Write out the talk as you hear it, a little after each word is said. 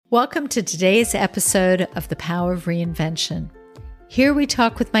Welcome to today's episode of The Power of Reinvention. Here we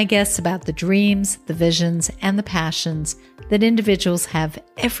talk with my guests about the dreams, the visions, and the passions that individuals have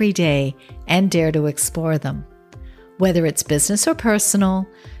every day and dare to explore them. Whether it's business or personal,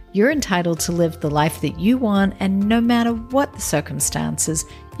 you're entitled to live the life that you want, and no matter what the circumstances,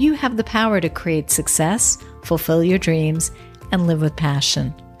 you have the power to create success, fulfill your dreams, and live with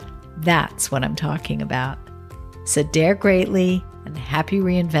passion. That's what I'm talking about. So dare greatly and happy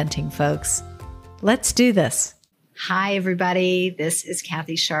reinventing, folks. Let's do this. Hi, everybody. This is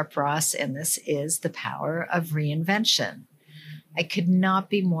Kathy Sharp-Ross, and this is The Power of Reinvention. I could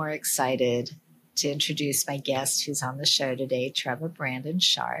not be more excited to introduce my guest who's on the show today, Treva Brandon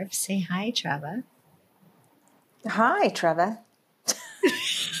Scharf. Say hi, Treva. Hi, Treva.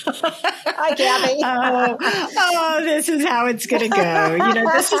 Hi, Gabby. This is how it's going to go. You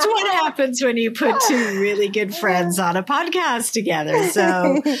know, this is what happens when you put two really good friends on a podcast together.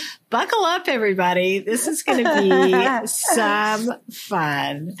 So buckle up, everybody. This is going to be some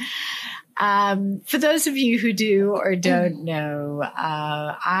fun. For those of you who do or don't know,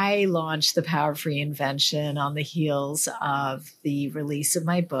 I launched The Power of Reinvention on the heels of the release of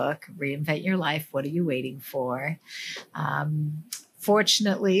my book, Reinvent Your Life. What are you waiting for?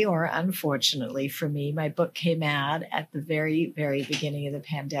 Fortunately or unfortunately for me, my book came out at the very, very beginning of the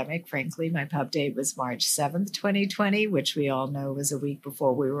pandemic. Frankly, my pub date was March 7th, 2020, which we all know was a week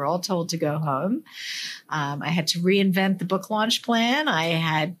before we were all told to go home. I had to reinvent the book launch plan. I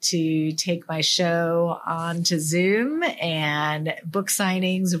had to take my show onto Zoom, and book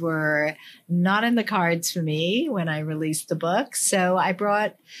signings were not in the cards for me when I released the book. So I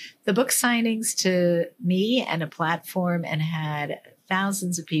brought the book signings to me and a platform and had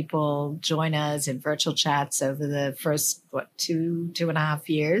thousands of people join us in virtual chats over the first, two and a half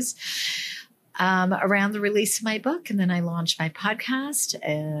years around the release of my book. And then I launched my podcast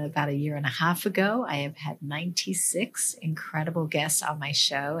about a year and a half ago. I have had 96 incredible guests on my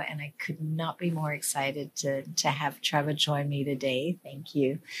show, and I could not be more excited to have Treva join me today. Thank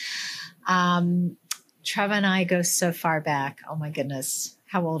you. Treva and I go so far back. Oh my goodness.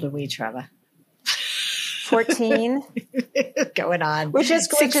 How old are we, Treva? 14. Going on. Which is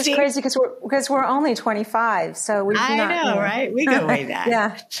crazy because we're only 25. So I know, right? We go way back.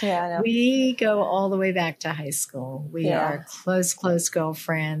 Yeah, I know. We go all the way back to high school. We are close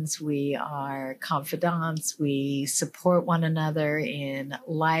girlfriends. We are confidants. We support one another in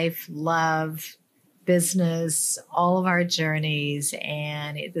life, love, business, all of our journeys.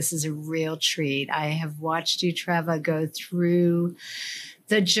 And this is a real treat. I have watched you, Treva, go through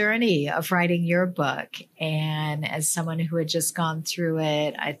the journey of writing your book. And as someone who had just gone through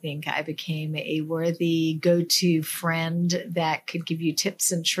it, I think I became a worthy go-to friend that could give you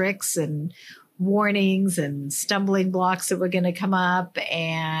tips and tricks and warnings and stumbling blocks that were going to come up.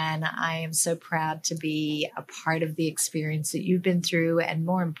 And I am so proud to be a part of the experience that you've been through. And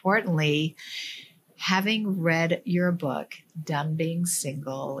more importantly, having read your book, Done Being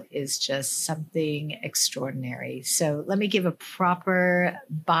Single, is just something extraordinary. So let me give a proper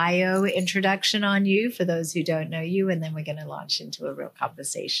bio introduction on you for those who don't know you, and then we're going to launch into a real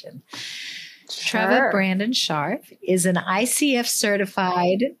conversation. Sure. Treva Brandon Scharf is an ICF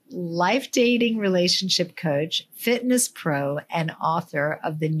certified life dating relationship coach, fitness pro, and author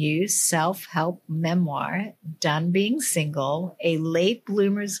of the new self-help memoir, Done Being Single, A Late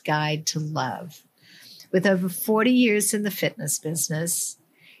Bloomer's Guide to Love. With over 40 years in the fitness business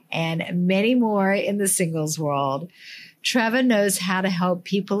and many more in the singles world, Treva knows how to help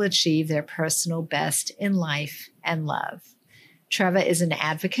people achieve their personal best in life and love. Treva is an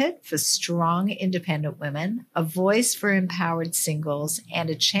advocate for strong, independent women, a voice for empowered singles, and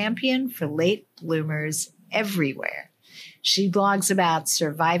a champion for late bloomers everywhere. She blogs about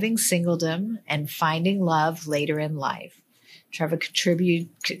surviving singledom and finding love later in life. Treva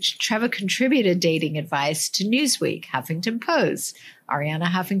contributed dating advice to Newsweek, Huffington Post, Ariana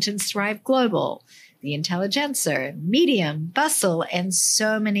Huffington's Thrive Global, The Intelligencer, Medium, Bustle, and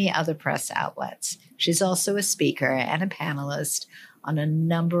so many other press outlets. She's also a speaker and a panelist on a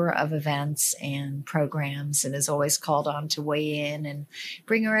number of events and programs, and is always called on to weigh in and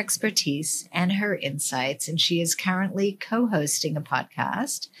bring her expertise and her insights. And she is currently co-hosting a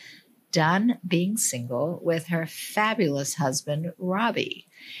podcast, Done Being Single, with her fabulous husband, Robbie.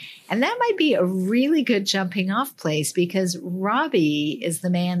 And that might be a really good jumping off place, because Robbie is the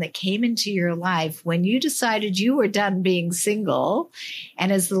man that came into your life when you decided you were done being single.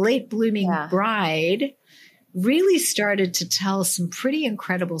 And as the late blooming bride, really started to tell some pretty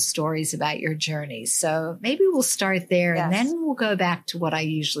incredible stories about your journey. So maybe we'll start there and then we'll go back to what I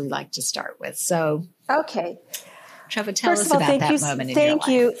usually like to start with. So, okay. Treva, tell First us of all, about that moment in your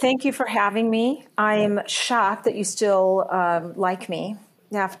life. Thank you for having me. I am shocked that you still like me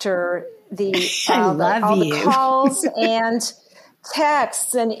after I love all the you. calls and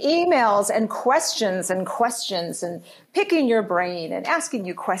texts and emails and questions and picking your brain and asking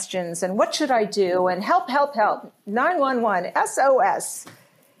you questions and what should I do and help, 911, SOS.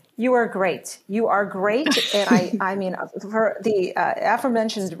 You are great. You are great. And I mean, for the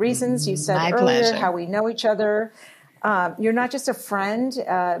aforementioned reasons you said My earlier, pleasure. how we know each other. You're not just a friend.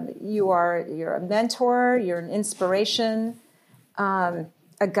 You're a mentor. You're an inspiration,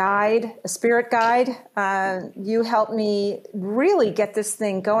 a guide, a spirit guide. You helped me really get this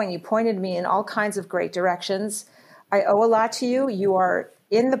thing going. You pointed me in all kinds of great directions. I owe a lot to you. You are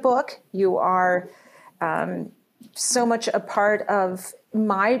in the book. You are so much a part of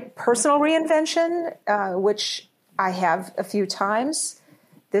my personal reinvention, which I have a few times,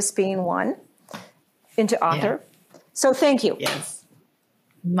 this being one, into author. Yeah. So thank you. Yes.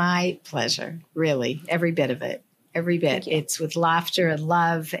 My pleasure. Really. Every bit of it. Every bit. It's with laughter and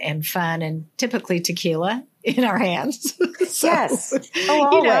love and fun and typically tequila in our hands. So, yes. Oh,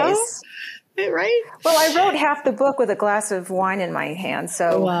 always. Right? Well, I wrote half the book with a glass of wine in my hand.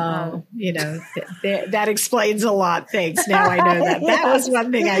 So, well, that explains a lot. Thanks. Now I know that. That was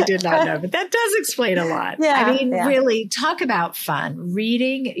one thing I did not know, but that does explain a lot. Yeah, I mean, really, talk about fun.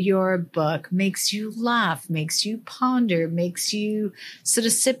 Reading your book makes you laugh, makes you ponder, makes you sort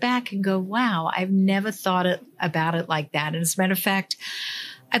of sit back and go, wow, I've never thought about it like that. And as a matter of fact,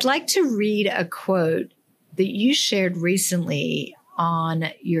 I'd like to read a quote that you shared recently on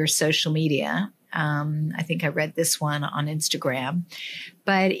your social media. I think I read this one on Instagram,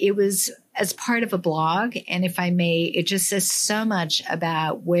 but it was as part of a blog. And if I may, it just says so much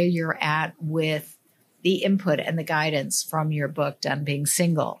about where you're at with the input and the guidance from your book, Done Being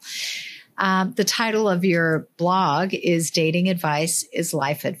Single. The title of your blog is Dating Advice is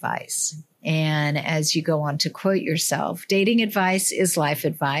Life Advice. And as you go on to quote yourself, dating advice is life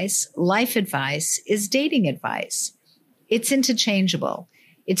advice. Life advice is dating advice. It's interchangeable.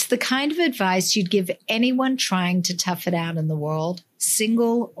 It's the kind of advice you'd give anyone trying to tough it out in the world,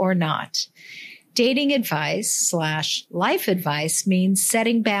 single or not. Dating advice / life advice means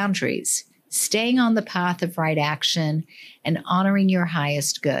setting boundaries, staying on the path of right action, and honoring your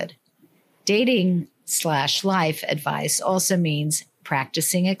highest good. Dating / life advice also means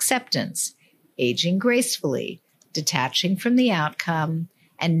practicing acceptance, aging gracefully, detaching from the outcome,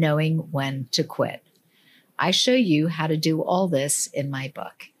 and knowing when to quit. I show you how to do all this in my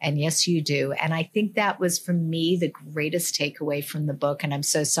book. And yes, you do. And I think that was, for me, the greatest takeaway from the book. And I'm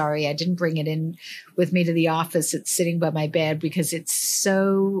so sorry I didn't bring it in with me to the office. It's sitting by my bed because it's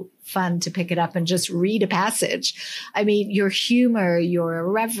so fun to pick it up and just read a passage. I mean, your humor, your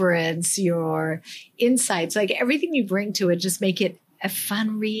irreverence, your insights, like everything you bring to it, just make it a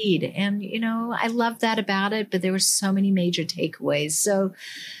fun read. And, I love that about it, but there were so many major takeaways. So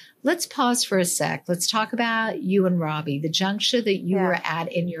let's pause for a sec. Let's talk about you and Robbie, the juncture that you were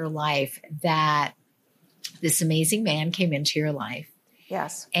at in your life that this amazing man came into your life.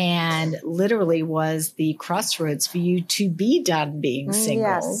 Yes. And literally was the crossroads for you to be done being single.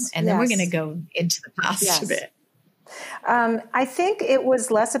 Yes. And then we're going to go into the past a bit. I think it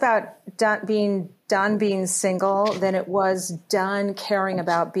was less about being done being single than it was done caring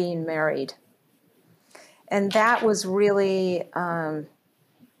about being married. And that was really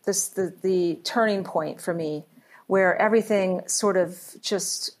the turning point for me, where everything sort of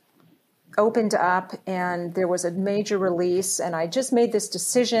just opened up and there was a major release. And I just made this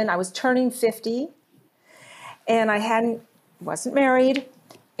decision. I was turning 50 and I wasn't married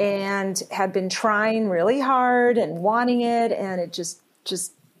and had been trying really hard and wanting it. And it just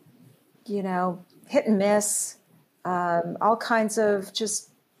hit and miss, all kinds of just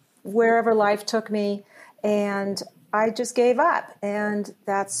wherever life took me. And I just gave up. And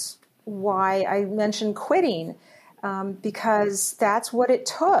that's why I mentioned quitting, because that's what it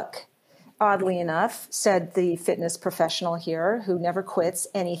took. Oddly enough, said the fitness professional here who never quits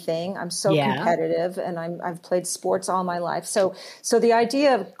anything. I'm so competitive and I've played sports all my life. So the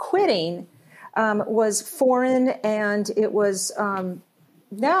idea of quitting was foreign, and it was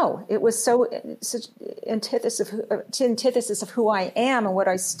it was such antithesis of who I am and what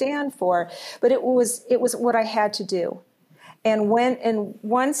I stand for. But it was what I had to do. And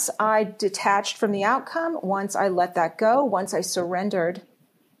once I detached from the outcome, once I let that go, once I surrendered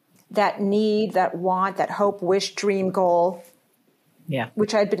that need, that want, that hope, wish, dream, goal,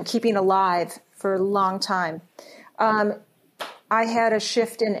 which I'd been keeping alive for a long time, I had a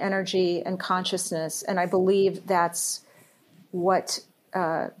shift in energy and consciousness. And I believe that's what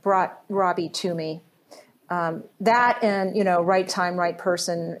brought Robbie to me. That and, you know, right time, right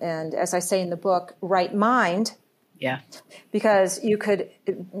person. And as I say in the book, right mind. Yeah. Because you could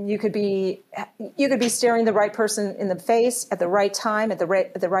be staring the right person in the face at the right time, at the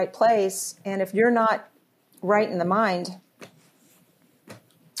right place. And if you're not right in the mind,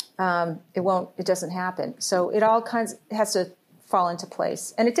 it doesn't happen. So it all has to fall into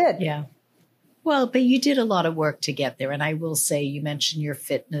place. And it did. Yeah. Well, but you did a lot of work to get there. And I will say, you mentioned your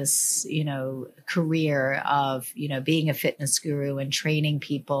fitness, you know, career of, you know, being a fitness guru and training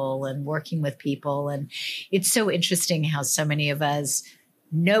people and working with people. And it's so interesting how so many of us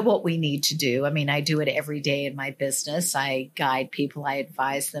know what we need to do. I mean, I do it every day in my business. I guide people, I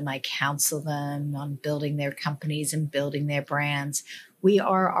advise them, I counsel them on building their companies and building their brands. We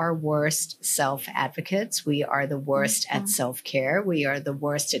are our worst self-advocates. We are the worst at self-care. We are the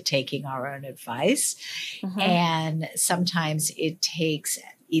worst at taking our own advice. And sometimes it takes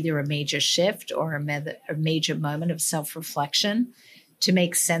either a major shift or a major moment of self-reflection to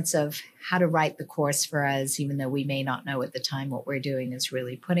make sense of how to write the course for us, even though we may not know at the time what we're doing is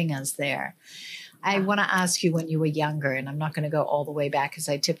really putting us there. I want to ask you, when you were younger, and I'm not going to go all the way back as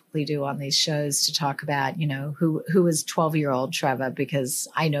I typically do on these shows to talk about, you know, who was 12-year-old Treva, because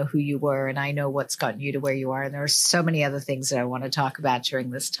I know who you were and I know what's gotten you to where you are. And there are so many other things that I want to talk about during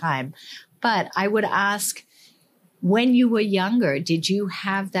this time. But I would ask, when you were younger, did you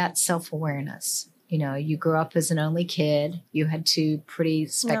have that self-awareness? You know, you grew up as an only kid. You had two pretty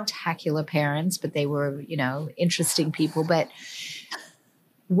spectacular parents, but they were, you know, interesting people. But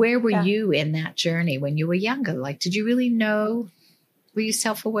where were you in that journey when you were younger? Like, did you really know? Were you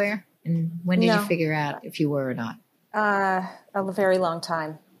self-aware? And when did you figure out if you were or not? A very long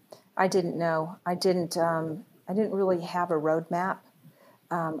time. I didn't know. I didn't really have a roadmap.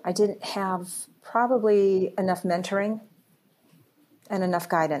 I didn't have probably enough mentoring and enough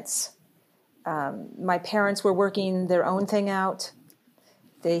guidance. My parents were working their own thing out.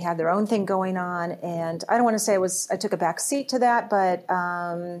 They had their own thing going on, and I don't want to say I took a back seat to that, but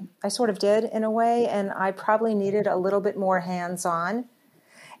I sort of did in a way, and I probably needed a little bit more hands-on.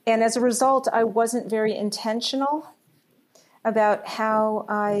 And as a result, I wasn't very intentional about how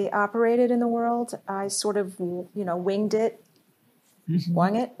I operated in the world. I sort of, you know, winged it.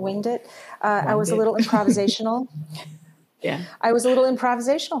 I was a little improvisational. I was a little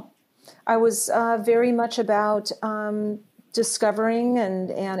improvisational. I was very much about discovering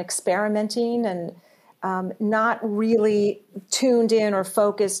and experimenting and not really tuned in or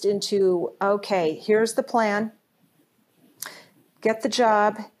focused into, okay, here's the plan, get the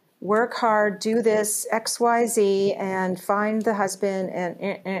job, work hard, do this, X, Y, Z, and find the husband,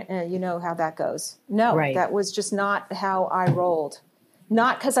 and you know how that goes. No, that was just not how I rolled.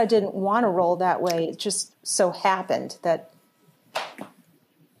 Not because I didn't want to roll that way. It just so happened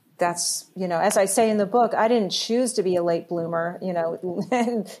that's, you know, as I say in the book, I didn't choose to be a late bloomer, you know,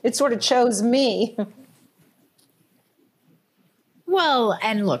 and it sort of chose me. Well,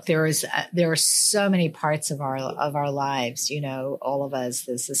 and look, there are so many parts of our lives, you know, all of us.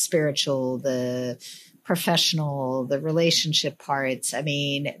 There's the spiritual, the professional, the relationship parts. I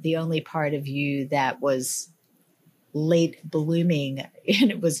mean, the only part of you that was late blooming, and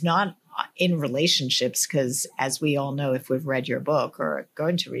it was not in relationships, because as we all know, if we've read your book or are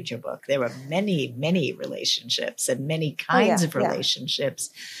going to read your book, there were many, many relationships and many kinds of relationships.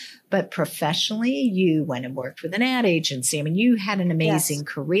 But professionally, you went and worked with an ad agency. I mean, you had an amazing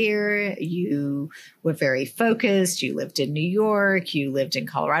career. You were very focused. You lived in New York. You lived in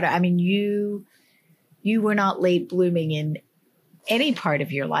Colorado. I mean, you were not late blooming in any part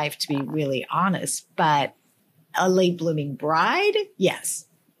of your life, to be really honest. But a late blooming bride, yes,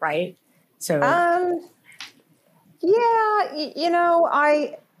 right? So, you know,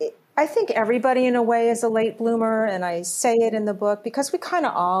 I think everybody in a way is a late bloomer, and I say it in the book because we kind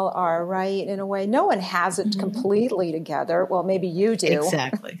of all are, right? In a way, no one has it completely together. Well, maybe you do.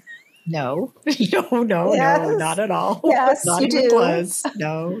 Exactly. No, no, not at all. Yes, not you even do. Close.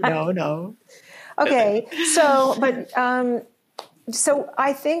 No. Okay, so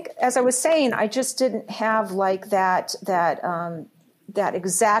I think, as I was saying, I just didn't have like that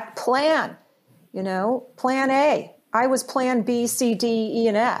exact plan, you know, plan A. I was plan B, C, D, E,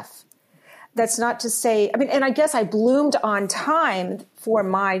 and F. That's not to say, I mean, and I guess I bloomed on time for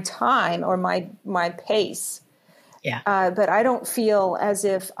my time or my pace. Yeah. But I don't feel as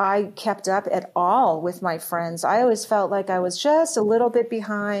if I kept up at all with my friends. I always felt like I was just a little bit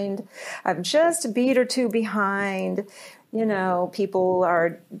behind. I'm just a beat or two behind. people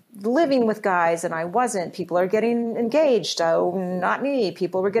are living with guys and I wasn't. People are getting engaged. Oh, not me.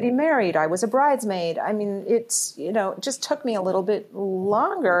 People were getting married. I was a bridesmaid. I mean, it just took me a little bit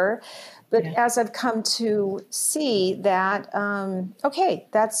longer. But as I've come to see that, okay,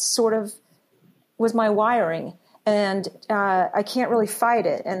 that's sort of was my wiring. And I can't really fight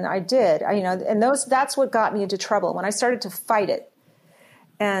it. And I did. That's what got me into trouble. When I started to fight it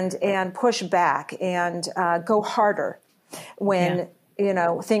and push back and go harder. When,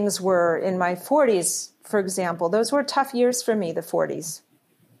 things were in my 40s, for example, those were tough years for me, the 40s.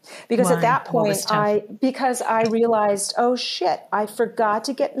 Because at that point, because I realized, oh shit, I forgot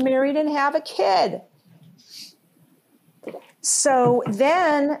to get married and have a kid. So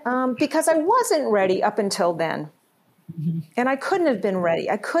then, because I wasn't ready up until then, and I couldn't have been ready.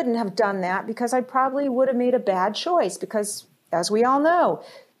 I couldn't have done that because I probably would have made a bad choice because, as we all know,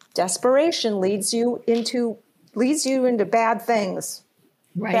 desperation leads you into bad things,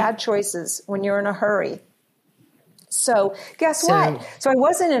 bad choices when you're in a hurry. So guess what? So I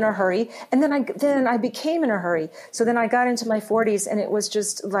wasn't in a hurry, and then I became in a hurry. So then I got into my 40s, and it was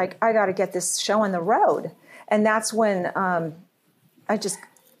just like, I got to get this show on the road. And that's when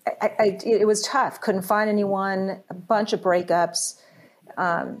it was tough. Couldn't find anyone, a bunch of breakups,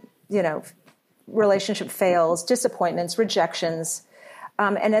 relationship fails, disappointments, rejections.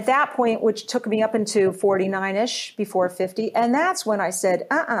 And at that point, which took me up into 49-ish, before 50, and that's when I said,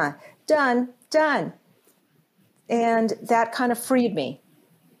 done. And that kind of freed me.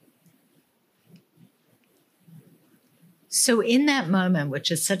 So in that moment,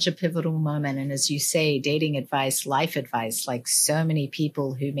 which is such a pivotal moment, and as you say, dating advice, life advice, like so many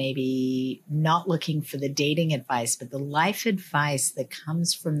people who may be not looking for the dating advice, but the life advice that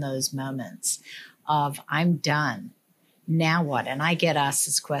comes from those moments of, I'm done. Now what? And I get asked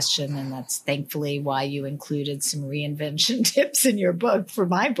this question, and that's thankfully why you included some reinvention tips in your book for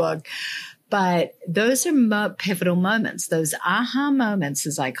my book. But those are pivotal moments, those aha moments,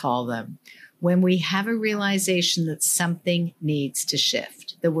 as I call them, when we have a realization that something needs to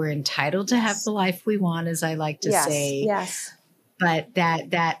shift, that we're entitled to have the life we want, as I like to say. Yes. But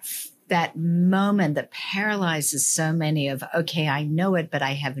that moment that paralyzes so many of, okay, I know it, but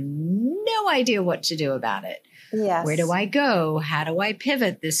I have no idea what to do about it. Yes. Where do I go? How do I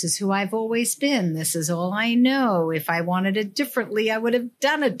pivot? This is who I've always been. This is all I know. If I wanted it differently, I would have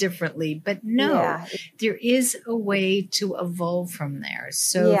done it differently. But no, there is a way to evolve from there.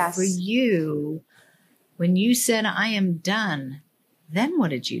 So for you, when you said, I am done, then what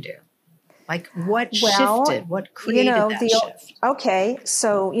did you do? Like what shifted? What created that shift? Okay.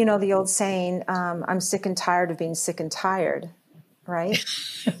 So, the old saying, I'm sick and tired of being sick and tired, right?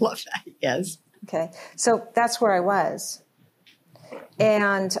 I love that. Yes. Okay. So that's where I was.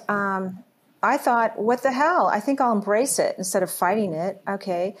 And I thought, what the hell? I think I'll embrace it instead of fighting it.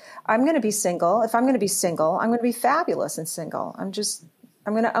 Okay. I'm going to be single. If I'm going to be single, I'm going to be fabulous and single. I'm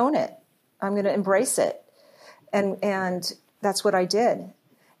going to own it. I'm going to embrace it. And that's what I did.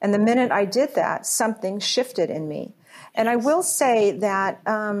 And the minute I did that, something shifted in me. And I will say that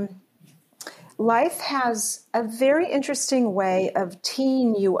life has a very interesting way of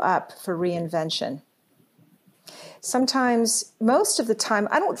teeing you up for reinvention. Sometimes, most of the time,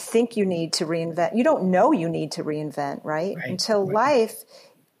 I don't think you need to reinvent. You don't know you need to reinvent, right? Until life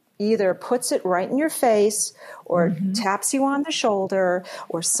either puts it right in your face or taps you on the shoulder,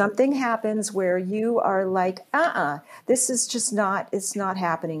 or something happens where you are like, this is just not, it's not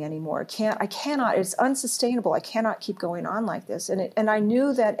happening anymore. I cannot, it's unsustainable. I cannot keep going on like this. And I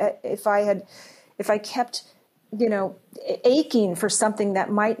knew that if I kept, aching for something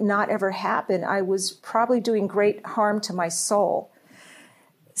that might not ever happen, I was probably doing great harm to my soul.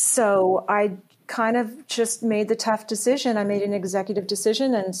 So I kind of just made the tough decision. I made an executive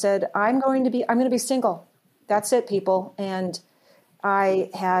decision and said, I'm going to be single. That's it, people. And I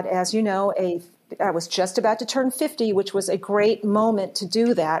had, as you know, I was just about to turn 50, which was a great moment to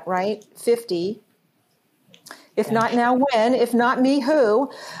do that, right? 50. If not now, when? If not me,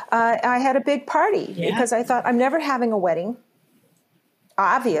 who? I had a big party because I thought, I'm never having a wedding.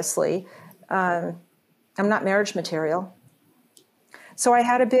 Obviously, I'm not marriage material. So I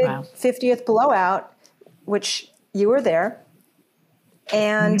had a big 50th blowout, which you were there.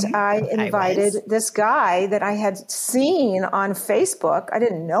 And I invited this guy that I had seen on Facebook. I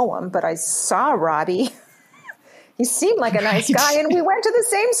didn't know him, but I saw Robbie. He seemed like a nice guy, and we went to the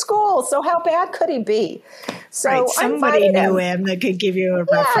same school. So how bad could he be? So somebody knew him that could give you a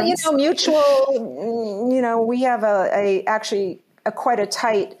reference. Yeah, mutual. We have actually quite a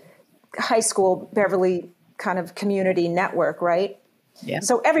tight high school Beverly kind of community network, right? Yeah.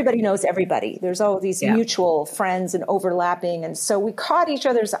 So everybody knows everybody. There's all these mutual friends and overlapping. And so we caught each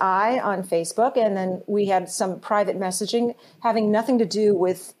other's eye on Facebook, and then we had some private messaging having nothing to do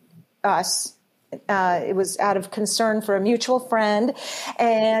with us. It was out of concern for a mutual friend,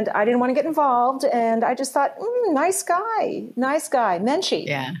 and I didn't want to get involved. And I just thought, nice guy, Menchie.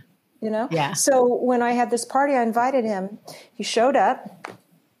 Yeah. You know? Yeah. So when I had this party, I invited him. He showed up,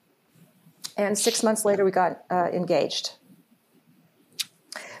 and 6 months later, we got engaged.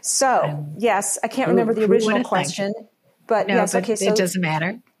 So, yes, I can't remember the original question, but no, yes, but okay. So it doesn't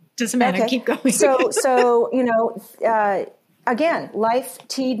matter. Doesn't matter. Okay. Keep going. So again, life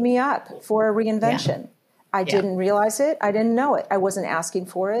teed me up for a reinvention. I didn't realize it. I didn't know it. I wasn't asking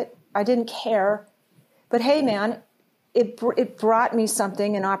for it. I didn't care. But hey, man, it brought me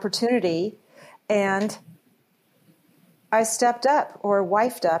something, an opportunity, and I stepped up, or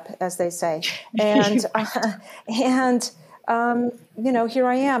wifed up, as they say, and here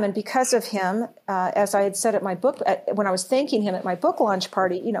I am. And because of him, as I had said at my book, when I was thanking him at my book launch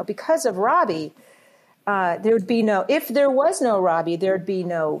party, because of Robbie, if there was no Robbie, there'd be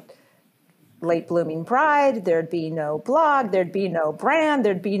no Late Blooming Bride, there'd be no blog, there'd be no brand,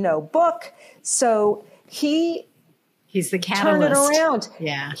 there'd be no book. So he's the catalyst. Turn it around.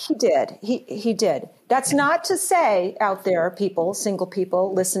 Yeah. He did. He did. That's not to say out there, people, single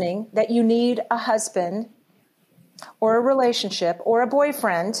people listening, that you need a husband or a relationship or a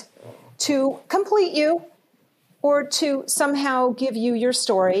boyfriend to complete you or to somehow give you your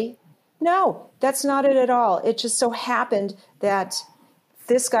story. No, that's not it at all. It just so happened that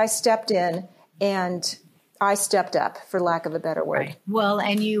this guy stepped in and I stepped up, for lack of a better word. Right. Well,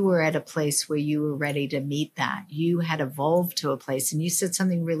 and you were at a place where you were ready to meet that. You had evolved to a place, and you said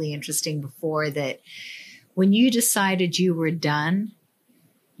something really interesting before, that when you decided you were done,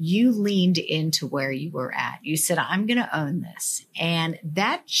 you leaned into where you were at. You said, I'm going to own this. And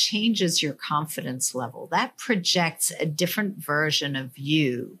that changes your confidence level. That projects a different version of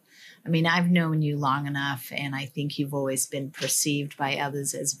you. I mean, I've known you long enough, and I think you've always been perceived by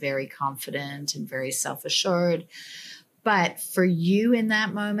others as very confident and very self-assured. But for you in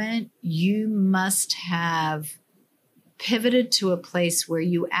that moment, you must have pivoted to a place where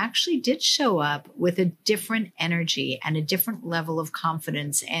you actually did show up with a different energy and a different level of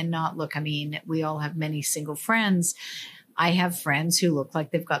confidence, and not look, I mean, we all have many single friends. I have friends who look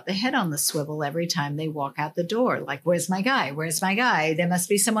like they've got the head on the swivel every time they walk out the door. Like, where's my guy? Where's my guy? There must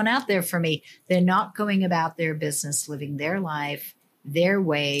be someone out there for me. They're not going about their business, living their life, their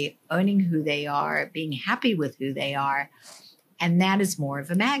way, owning who they are, being happy with who they are. And that is more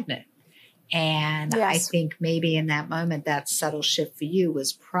of a magnet. And yes. I think maybe in that moment, that subtle shift for you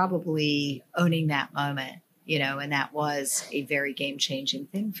was probably owning that moment, and that was a very game-changing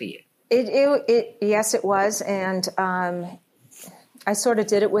thing for you. Yes, it was. And I sort of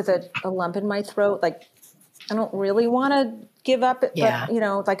did it with a lump in my throat. Like, I don't really want to give up. But,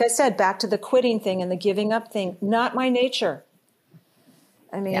 like I said, back to the quitting thing and the giving up thing, not my nature.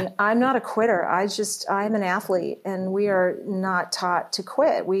 I mean, I'm not a quitter. I'm an athlete, and we are not taught to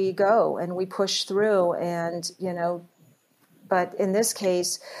quit. We go and we push through, and, but in this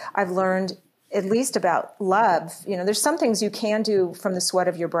case, I've learned at least about love. There's some things you can do from the sweat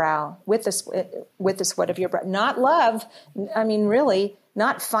of your brow, with the sweat of your brow. Not love. I mean, really,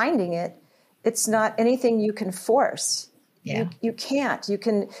 not finding it. It's not anything you can force. Yeah. You can't. You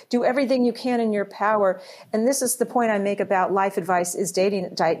can do everything you can in your power. And this is the point I make about life advice is dating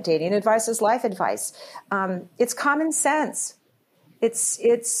advice is life advice. It's common sense.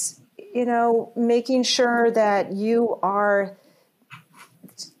 It's making sure that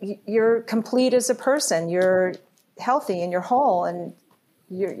you're complete as a person, you're healthy and you're whole, and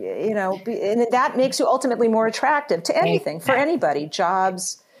and that makes you ultimately more attractive to anything, for anybody,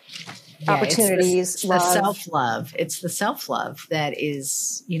 jobs, opportunities, love. The self-love. It's the self-love that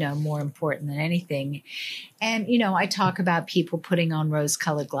is, more important than anything. And, I talk about people putting on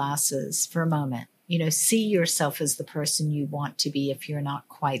rose-colored glasses for a moment. See yourself as the person you want to be if you're not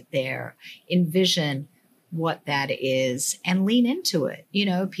quite there. Envision what that is and lean into it.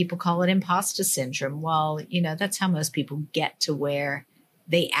 People call it imposter syndrome. Well, that's how most people get to where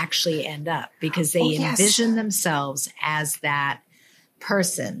they actually end up, because they envision themselves as that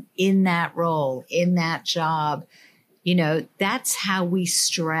person in that role, in that job. That's how we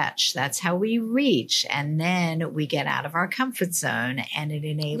stretch. That's how we reach. And then we get out of our comfort zone, and it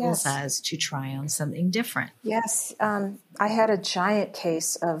enables us to try on something different. Yes. I had a giant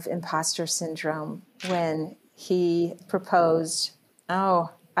case of imposter syndrome when he proposed.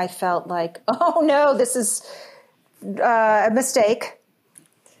 Oh, I felt like, oh no, this is a mistake.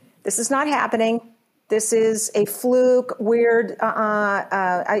 This is not happening. This is a fluke, weird.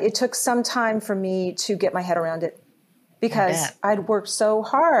 It took some time for me to get my head around it because I'd worked so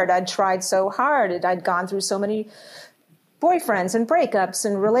hard. I'd tried so hard. I'd gone through so many boyfriends and breakups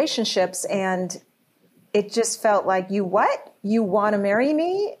and relationships. And it just felt like, you what? You want to marry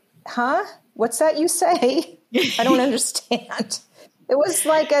me? Huh? What's that you say? I don't understand. It was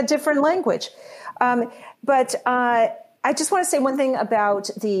like a different language. But I just want to say one thing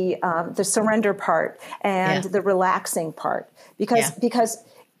about the surrender part and the relaxing part, because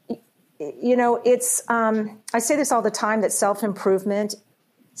you know, it's I say this all the time, that self-improvement,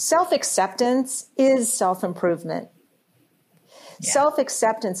 self-acceptance is self-improvement. Yeah.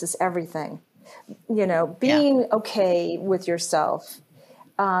 Self-acceptance is everything. You know, being okay with yourself.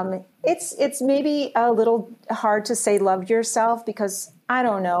 It's maybe a little hard to say love yourself because I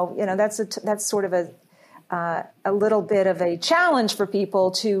don't know, you know, that's sort of a little bit of a challenge for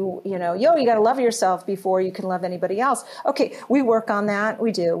people to, you know, you got to love yourself before you can love anybody else. Okay, we work on that.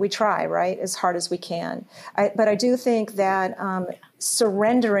 We do. We try, right, as hard as we can. But I do think that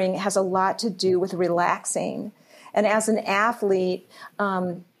surrendering has a lot to do with relaxing. And as an athlete,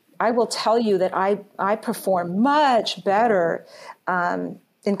 I will tell you that I perform much better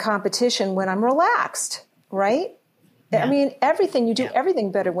in competition when I'm relaxed, right? Yeah. I mean, everything, you do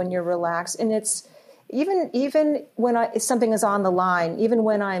everything better when you're relaxed. And it's even when if something is on the line, even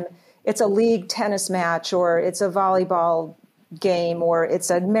when it's a league tennis match or it's a volleyball game or it's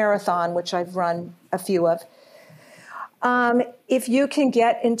a marathon, which I've run a few of. If you can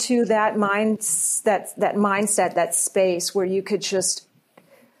get into that mindset, that space where you could just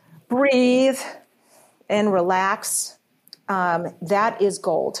breathe and relax, that is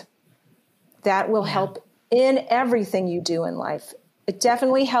gold. That will help in everything you do in life. It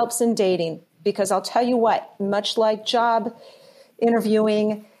definitely helps in dating because I'll tell you what, much like job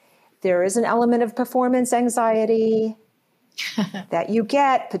interviewing, there is an element of performance anxiety that you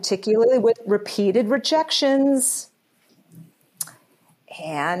get, particularly with repeated rejections.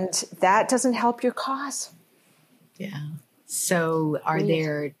 And that doesn't help your cause. Yeah. So are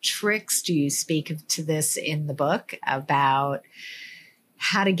there tricks, do you speak to this in the book about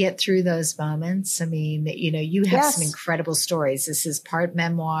how to get through those moments? I mean, you know, you have some incredible stories. This is part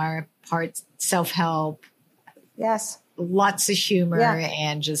memoir, part self-help. Yes. Lots of humor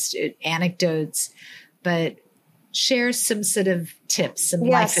and just anecdotes, but share some sort of tips, some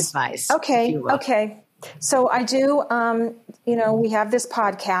life advice. Okay. Okay. So I do, you know, we have this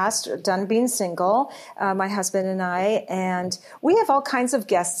podcast, Done Being Single, my husband and I, and we have all kinds of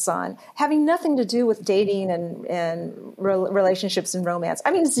guests on, having nothing to do with dating and relationships and romance. I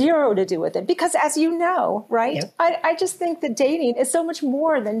mean, zero to do with it, because as you know, right, yep. I just think that dating is so much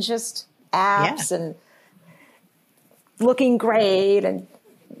more than just apps and looking great and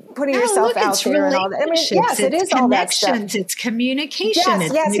putting yourself out there and all that. I mean, yes, it is all that stuff. It's communication.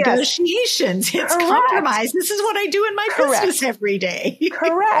 It's negotiations. It's compromise. This is what I do in my business every day.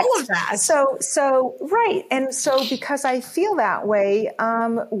 Correct. All of that. So right. And so because I feel that way,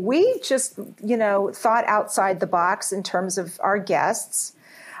 we just, you know, thought outside the box in terms of our guests.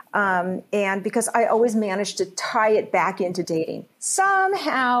 And because I always managed to tie it back into dating.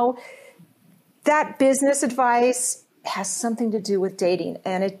 Somehow that business advice has something to do with dating,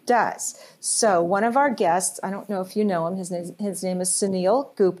 and it does. So one of our guests, I don't know if you know him, his name is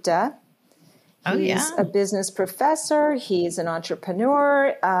Sunil Gupta. He's a business professor. He's an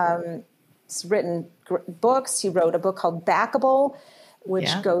entrepreneur. He's written books. He wrote a book called Backable, which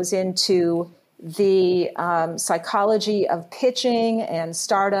goes into the psychology of pitching and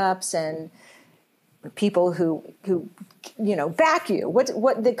startups and people who you know, back you.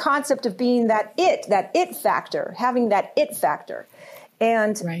 What the concept of being that it factor, having that it factor.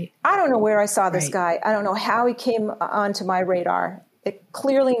 And I don't know where I saw this guy. I don't know how he came onto my radar.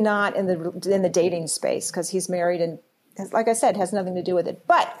 Clearly not in the dating space, because he's married and, like I said, has nothing to do with it.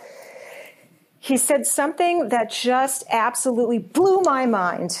 But he said something that just absolutely blew my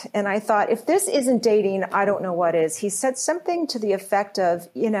mind. And I thought, if this isn't dating, I don't know what is. He said something to the effect of,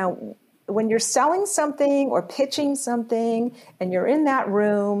 you know, when you're selling something or pitching something and you're in that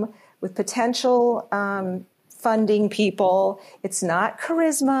room with potential funding people, it's not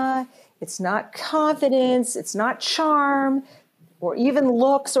charisma, it's not confidence, it's not charm, or even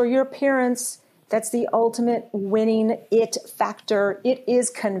looks or your appearance. That's the ultimate winning it factor. It is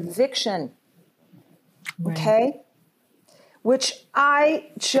conviction. Okay? Which I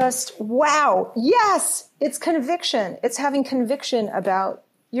just, wow, yes, it's conviction. It's having conviction about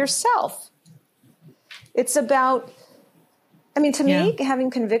yourself. It's about, I mean, to me,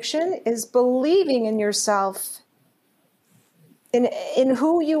 having conviction is believing in yourself in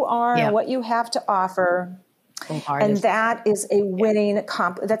who you are Yeah. and what you have to offer. And that is a winning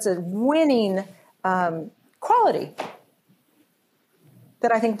that's a winning quality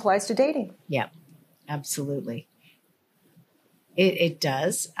that I think applies to dating. Yeah, absolutely. It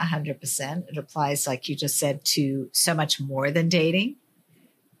does 100%. It applies, like you just said, to so much more than dating.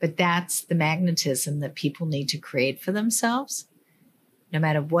 But that's the magnetism that people need to create for themselves, no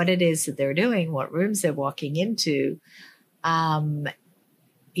matter what it is that they're doing, what rooms they're walking into.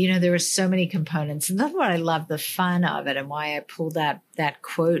 There are so many components. And that's what I love, the fun of it, and why I pulled that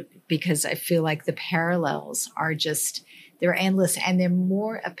quote, because I feel like the parallels are just, they're endless, and they're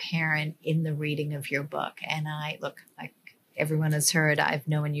more apparent in the reading of your book. And like everyone has heard, I've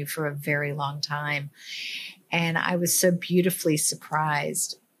known you for a very long time. And I was so beautifully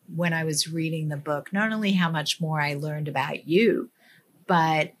surprised when I was reading the book, not only how much more I learned about you,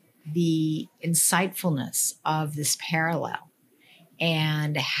 but the insightfulness of this parallel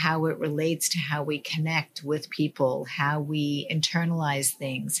and how it relates to how we connect with people, how we internalize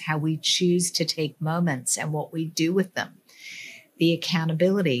things, how we choose to take moments and what we do with them. The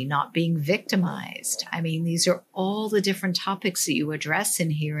accountability, not being victimized. I mean, these are all the different topics that you address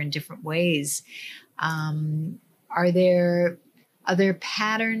in here in different ways. Are there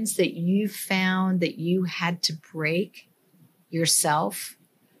patterns that you found that you had to break yourself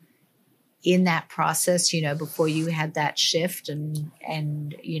in that process, before you had that shift and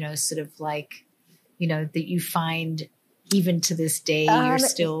sort of like, that you find even to this day you're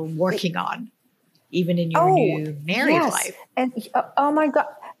still working on, even in your new married life? And oh my God,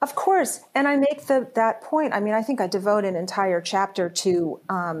 of course. And I make that point. I mean, I think I devote an entire chapter to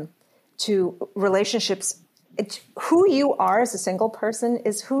relationships. Who you are as a single person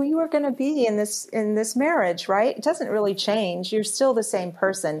is who you are going to be in this marriage, right? It doesn't really change. You're still the same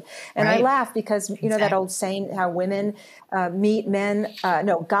person. And right. I laugh because, that old saying, how women meet men,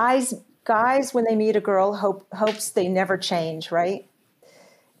 guys, when they meet a girl, hopes they never change, right?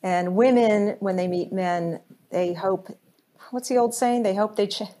 And women, when they meet men, they hope, what's the old saying? They hope they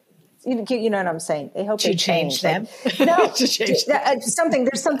change. You know what I'm saying? They hope they change them. Like, no, there's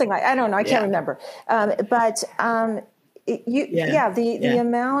something like, I don't know. I can't remember. The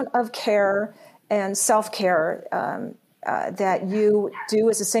amount of care and self-care that you do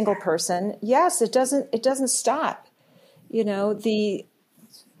as a single person. Yes, it doesn't stop. The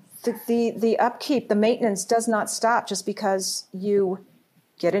upkeep, the maintenance does not stop just because you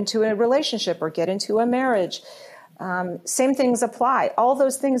get into a relationship or get into a marriage. Same things apply. All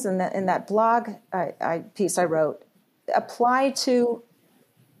those things in that blog piece I wrote apply to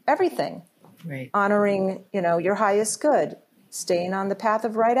everything. Right. Honoring, your highest good, staying on the path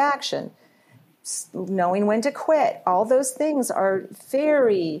of right action, knowing when to quit. All those things are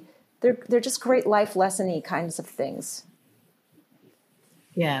they're just great life lesson-y kinds of things.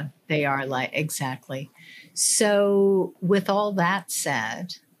 Yeah, they are, exactly. So with all that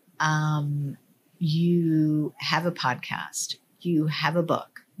said, you have a podcast, you have a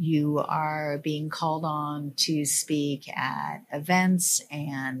book, you are being called on to speak at events,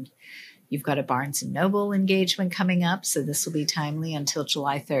 and you've got a Barnes & Noble engagement coming up. So this will be timely until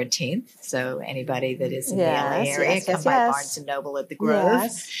July 13th. So anybody that is in the LA area, come by Barnes & Noble at the Grove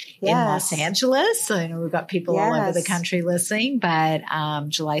in Los Angeles. So I know we've got people all over the country listening, but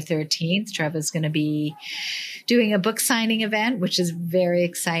July 13th, Treva's going to be doing a book signing event, which is very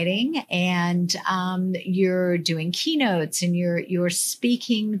exciting. And you're doing keynotes, and you're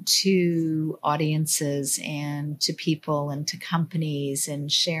speaking to audiences and to people and to companies and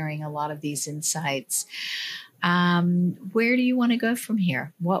sharing a lot of these insights. Where do you want to go from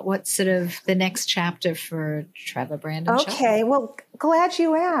here? What's sort of the next chapter for Treva Brandon? Okay, well, glad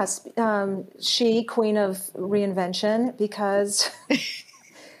you asked. She, queen of reinvention, because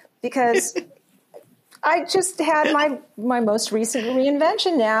I just had my most recent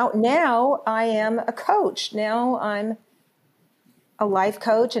reinvention. Now I am a coach. Now I'm a life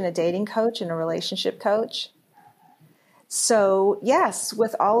coach and a dating coach and a relationship coach. So yes,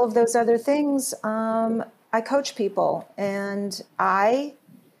 with all of those other things, I coach people, and I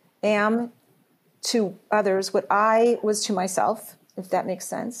am to others what I was to myself, if that makes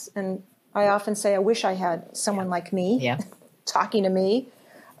sense. And I often say, I wish I had someone like me talking to me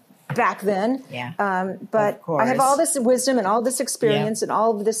back then. Yeah. But I have all this wisdom and all this experience and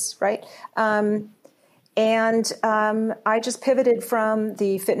all of this, right? And I just pivoted from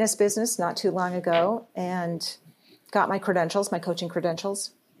the fitness business not too long ago and got my credentials, my coaching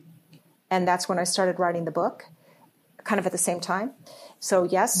credentials. And that's when I started writing the book, kind of at the same time. So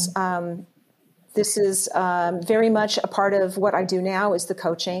yes, this is very much a part of what I do now is the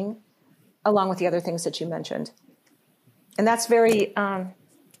coaching, along with the other things that you mentioned. And that's very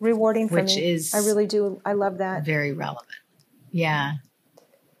rewarding for which me. is I really do. I love that. very relevant. Yeah.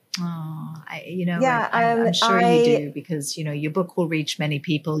 Oh, Yeah, I'm sure you do, because, your book will reach many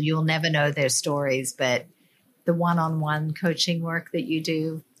people. You'll never know their stories, but the one-on-one coaching work that you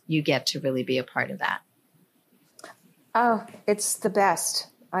do, you get to really be a part of that. Oh, it's the best.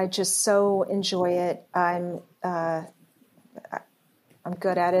 I just so enjoy it. I'm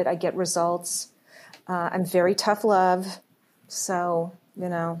good at it. I get results. I'm very tough love. So,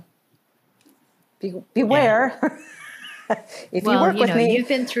 beware. If you work with me. You've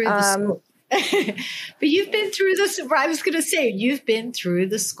been through the school. But you've been through this. I was going to say, you've been through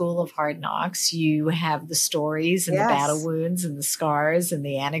the school of hard knocks. You have the stories and the battle wounds and the scars and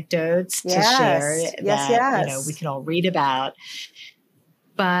the anecdotes to share that, we can all read about.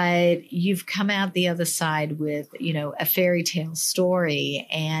 But you've come out the other side with, a fairy tale story,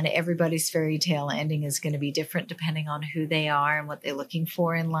 and everybody's fairy tale ending is going to be different depending on who they are and what they're looking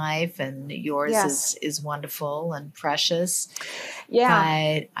for in life. And yours is wonderful and precious. Yeah.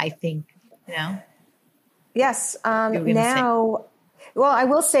 But I think, Yes. Now, well, I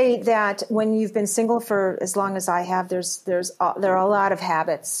will say that when you've been single for as long as I have, there are a lot of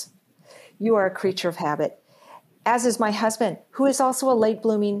habits. You are a creature of habit. As is my husband, who is also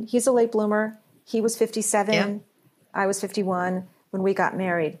he's a late bloomer. He was 57. Yeah. I was 51 when we got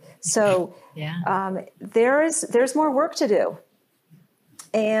married. So there's more work to do.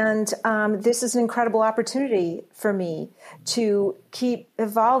 And this is an incredible opportunity for me to keep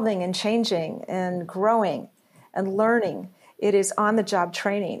evolving and changing and growing and learning. It is on-the-job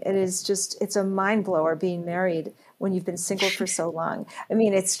training. It's a mind blower being married when you've been single for so long. I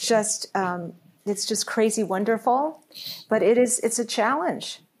mean, it's just crazy wonderful, but it's a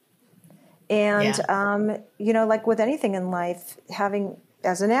challenge. And, like with anything in life,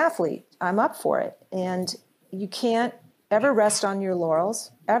 as an athlete, I'm up for it. And you can't ever rest on your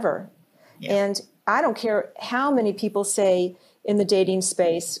laurels, ever. Yeah. And I don't care how many people say in the dating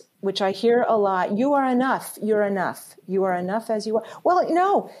space, which I hear a lot, you are enough, you're enough. You are enough as you are. Well,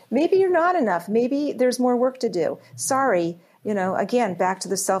 no, maybe you're not enough. Maybe there's more work to do. Sorry, again, back to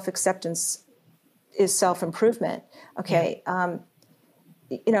the self-acceptance is self-improvement. Okay. Yeah.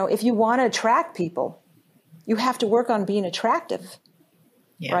 If you want to attract people, you have to work on being attractive,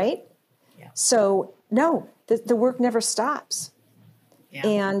 right? Yeah. So no, the work never stops. Yeah.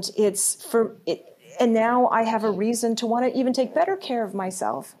 And and now I have a reason to want to even take better care of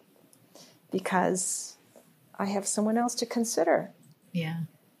myself because I have someone else to consider. Yeah.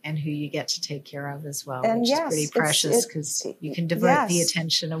 And who you get to take care of as well, which is pretty precious because you can divert the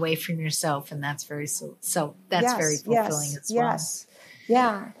attention away from yourself, and that's very very fulfilling as well. Yes,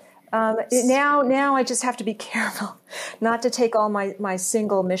 yeah. Now I just have to be careful not to take all my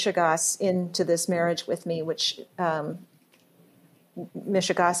single mishigas into this marriage with me, which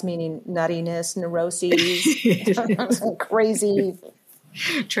mishigas meaning nuttiness, neuroses, crazy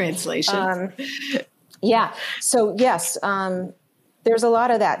translation. Yeah. So yes. There's a lot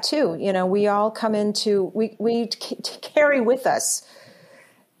of that too. We all come into, we carry with us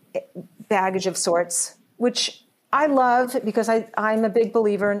baggage of sorts, which I love because I'm a big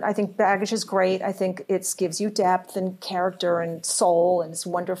believer and I think baggage is great. I think it gives you depth and character and soul and it's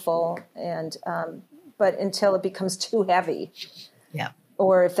wonderful. And, but until it becomes too heavy,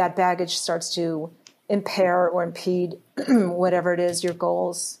 or if that baggage starts to impair or impede whatever it is, your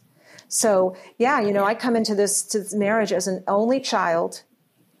goals. So, I come into this marriage as an only child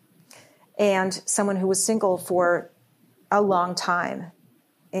and someone who was single for a long time.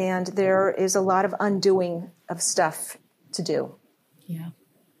 And there is a lot of undoing of stuff to do. Yeah.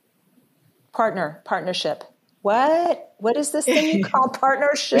 Partnership. What is this thing you call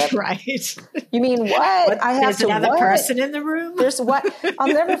partnership? Right. You mean what? I have There's to another person in the room? There's what? I'll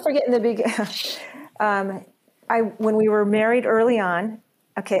never forget in the beginning. When we were married early on,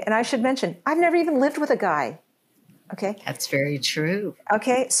 okay, and I should mention, I've never even lived with a guy. Okay, that's very true.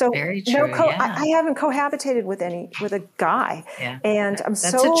 Okay, so very true. I haven't cohabitated with a guy, and I'm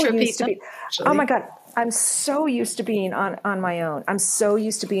so used to be. Oh my God, I'm so used to being on my own. I'm so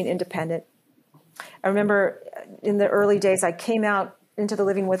used to being independent. I remember in the early days, I came out into the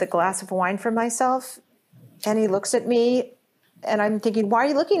living with a glass of wine for myself, and he looks at me, and I'm thinking, why are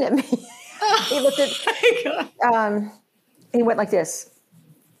you looking at me? He looked at. He went like this.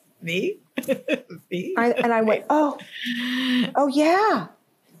 Me? Me? And I went, oh yeah,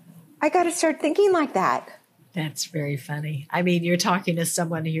 I got to start thinking like that. That's very funny. I mean, you're talking to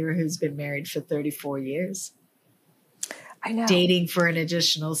someone here who's been married for 34 years. I know. dating for an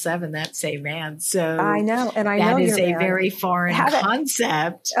additional 7 that same man. So I know. And I know that is your a man. very foreign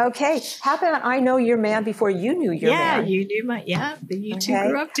concept. Okay. How about I know your man before you knew your man? Yeah, you knew you two Okay.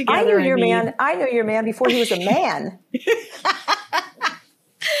 grew up together. I knew your man. I knew your man before he was a man.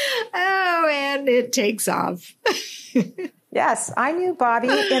 Oh, and it takes off. Yes, I knew Bobby,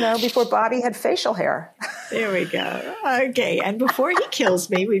 before Bobby had facial hair. There we go. Okay, and before he kills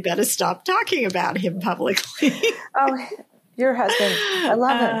me, we better stop talking about him publicly. Oh, your husband. I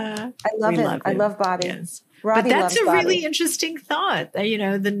love him. I love him. I love Bobby. Yes. Robbie but that's loves a Bobby. really interesting thought.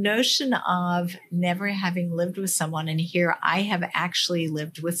 The notion of never having lived with someone, and here I have actually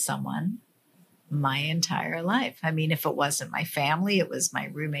lived with someone my entire life. I mean, if it wasn't my family, it was my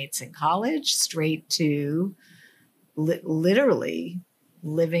roommates in college, straight to literally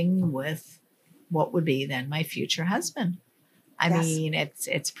living with what would be then my future husband. I mean,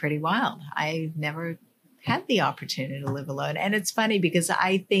 it's pretty wild. I've never had the opportunity to live alone. And it's funny because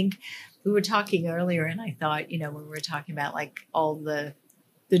I think we were talking earlier and I thought, when we were talking about like all the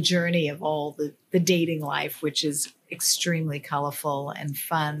journey of all the dating life, which is extremely colorful and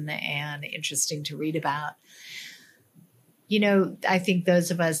fun and interesting to read about. I think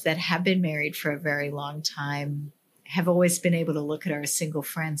those of us that have been married for a very long time have always been able to look at our single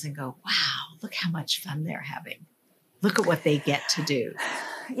friends and go, wow, look how much fun they're having. Look at what they get to do.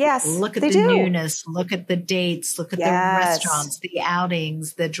 Yes, look at the newness, look at the dates, look at the restaurants, the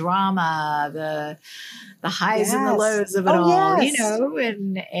outings, the drama, the highs and the lows of it all,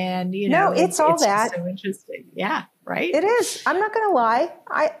 and no, it's all that. So interesting. Yeah. Right. It is. I'm not going to lie.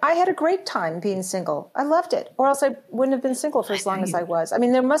 I had a great time being single. I loved it, or else I wouldn't have been single for as long as I was. I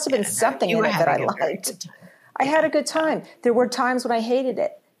mean, there must have been something in it that I liked. I had a good time. There were times when I hated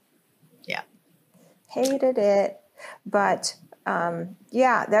it. Yeah. Hated it. But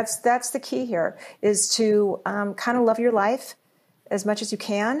that's the key here, is to kind of love your life as much as you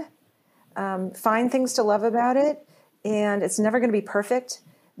can. Find things to love about it. And it's never going to be perfect,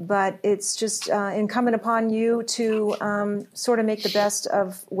 but it's just incumbent upon you to sort of make the best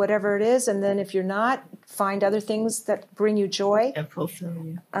of whatever it is. And then if you're not, find other things that bring you joy and fulfill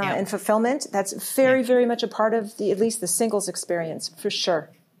you. And fulfillment. That's very, very much a part of at least the singles experience, for sure.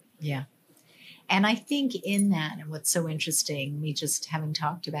 Yeah. And I think in that, and what's so interesting, me just having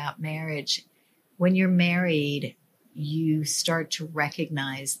talked about marriage, when you're married, you start to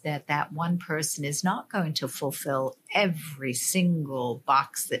recognize that one person is not going to fulfill every single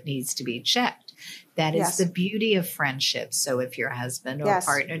box that needs to be checked. That is the beauty of friendship. So if your husband or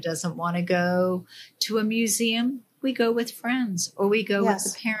partner doesn't want to go to a museum, we go with friends, or we go with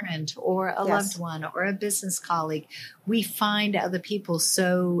a parent or a loved one or a business colleague. We find other people.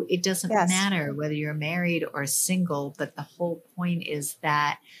 So it doesn't matter whether you're married or single, but the whole point is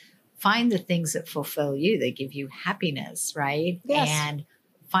that find the things that fulfill you, that give you happiness, right? Yes. And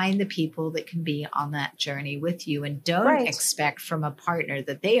find the people that can be on that journey with you, and don't expect from a partner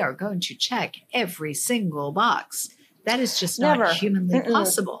that they are going to check every single box. That is just not humanly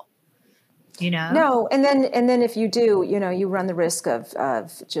possible. No, and then if you do, you run the risk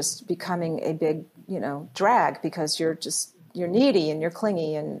of just becoming a big, drag, because you're needy and you're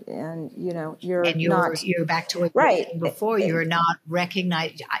clingy and you're back to what you were saying before. You're not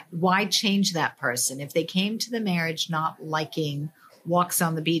recognized. Why change that person if they came to the marriage not liking walks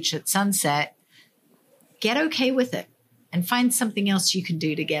on the beach at sunset? Get okay with it. And find something else you can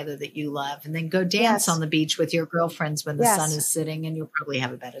do together that you love, and then go dance on the beach with your girlfriends when the sun is setting, and you'll probably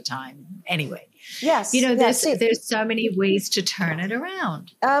have a better time. Anyway, there's so many ways to turn it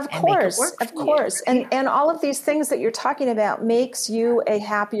around. Of course. And all of these things that you're talking about makes you a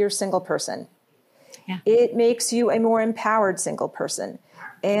happier single person. Yeah. It makes you a more empowered single person.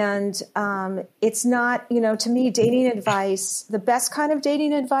 And it's not, to me, dating advice, the best kind of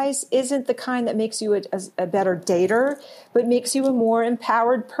dating advice isn't the kind that makes you a better dater, but makes you a more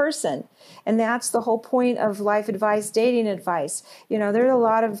empowered person. And that's the whole point of life advice, dating advice. There are a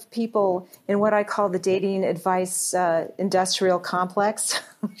lot of people in what I call the dating advice industrial complex.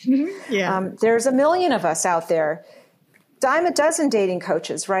 There's a million of us out there, dime a dozen dating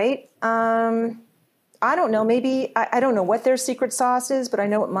coaches, right? I don't know, maybe, I don't know what their secret sauce is, but I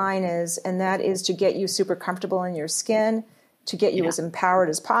know what mine is, and that is to get you super comfortable in your skin, to get you as empowered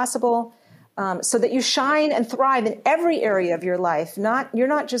as possible, so that you shine and thrive in every area of your life. You're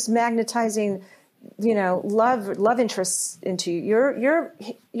not just magnetizing, love interests into you.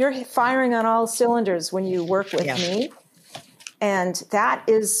 You're firing on all cylinders when you work with me. And that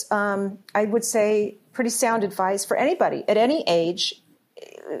is, I would say, pretty sound advice for anybody at any age,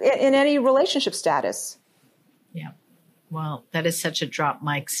 in any relationship status. Yeah. Well, that is such a drop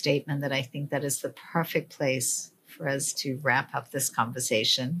mic statement that I think that is the perfect place for us to wrap up this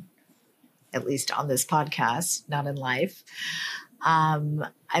conversation, at least on this podcast, not in life.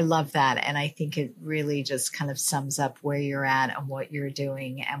 I love that. And I think it really just kind of sums up where you're at and what you're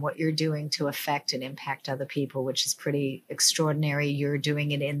doing to affect and impact other people, which is pretty extraordinary. You're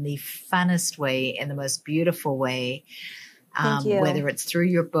doing it in the funnest way, in the most beautiful way. Whether it's through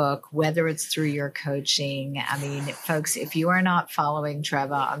your book, whether it's through your coaching. I mean, folks, if you are not following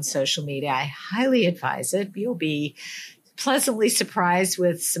Treva on social media, I highly advise it. You'll be pleasantly surprised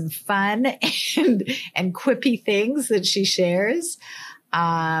with some fun and quippy things that she shares.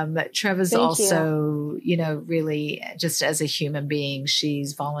 Treva's also, really just as a human being, she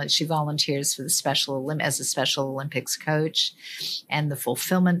volunteers for the as a Special Olympics coach and the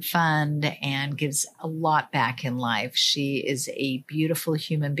Fulfillment Fund, and gives a lot back in life. She is a beautiful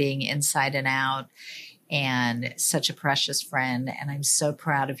human being inside and out, and such a precious friend. And I'm so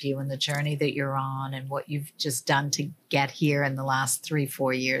proud of you and the journey that you're on and what you've just done to get here in the last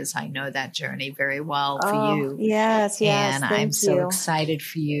 3-4 years. I know that journey very well for you. Yes. And I'm so excited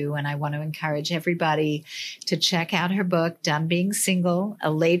for you. And I want to encourage everybody to check out her book, Done Being Single, A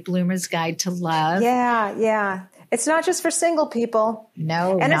Late Bloomer's Guide to Love. Yeah. It's not just for single people.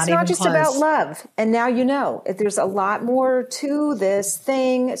 No, and it's not just close. about love. And now there's a lot more to this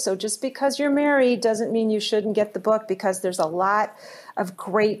thing. So just because you're married doesn't mean you shouldn't get the book, because there's a lot of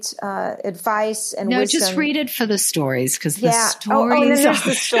great advice and wisdom. Just read it for the stories, because the stories there's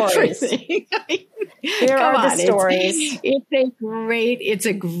the stories. There are the stories. It's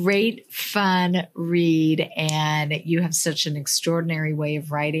a great, fun read, and you have such an extraordinary way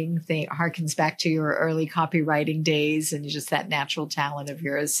of writing. It harkens back to your early copywriting days and just that natural talent of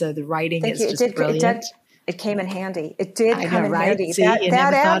yours. So the writing is just brilliant. It came in handy. It did come in right? handy. See,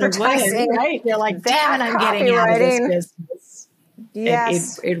 that advertising, right? You're like, damn, I'm getting out of this business.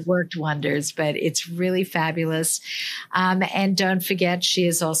 Yes. It worked wonders, but it's really fabulous. And don't forget, she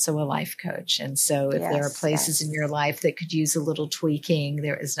is also a life coach. And so if there are places in your life that could use a little tweaking,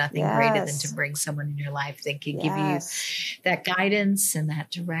 there is nothing greater than to bring someone in your life that can give you that guidance and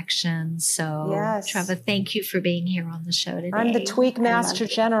that direction. So Treva, thank you for being here on the show today. I'm the Tweak Master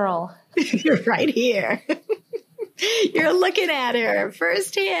General. You're right here. You're looking at her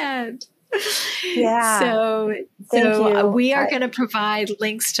firsthand. Yeah. So we are going to provide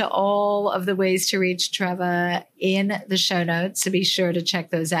links to all of the ways to reach Treva in the show notes. So be sure to check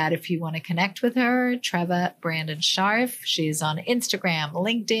those out if you want to connect with her. Treva Brandon Scharf. She is on Instagram,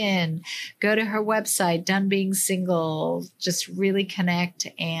 LinkedIn. Go to her website, Done Being Single. Just really connect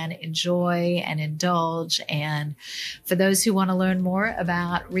and enjoy and indulge. And for those who want to learn more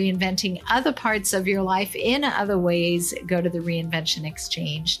about reinventing other parts of your life in other ways, go to the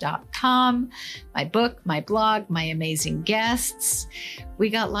reinventionexchange.com. My book, my blog, my amazing guests. We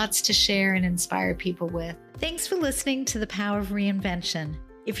got lots to share and inspire people with. Thanks for listening to The Power of Reinvention.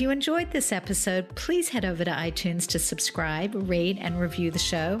 If you enjoyed this episode, please head over to iTunes to subscribe, rate, and review the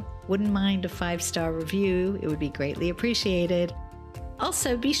show. Wouldn't mind a 5-star review. It would be greatly appreciated.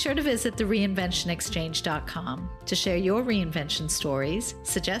 Also, be sure to visit thereinventionexchange.com to share your reinvention stories,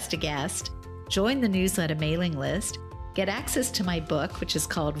 suggest a guest, join the newsletter mailing list, get access to my book, which is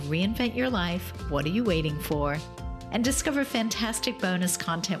called Reinvent Your Life, What Are You Waiting For? And discover fantastic bonus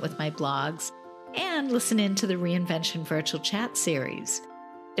content with my blogs, and listen in to the Reinvention Virtual Chat series.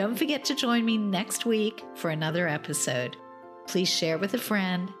 Don't forget to join me next week for another episode. Please share with a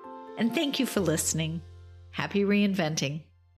friend, and thank you for listening. Happy reinventing.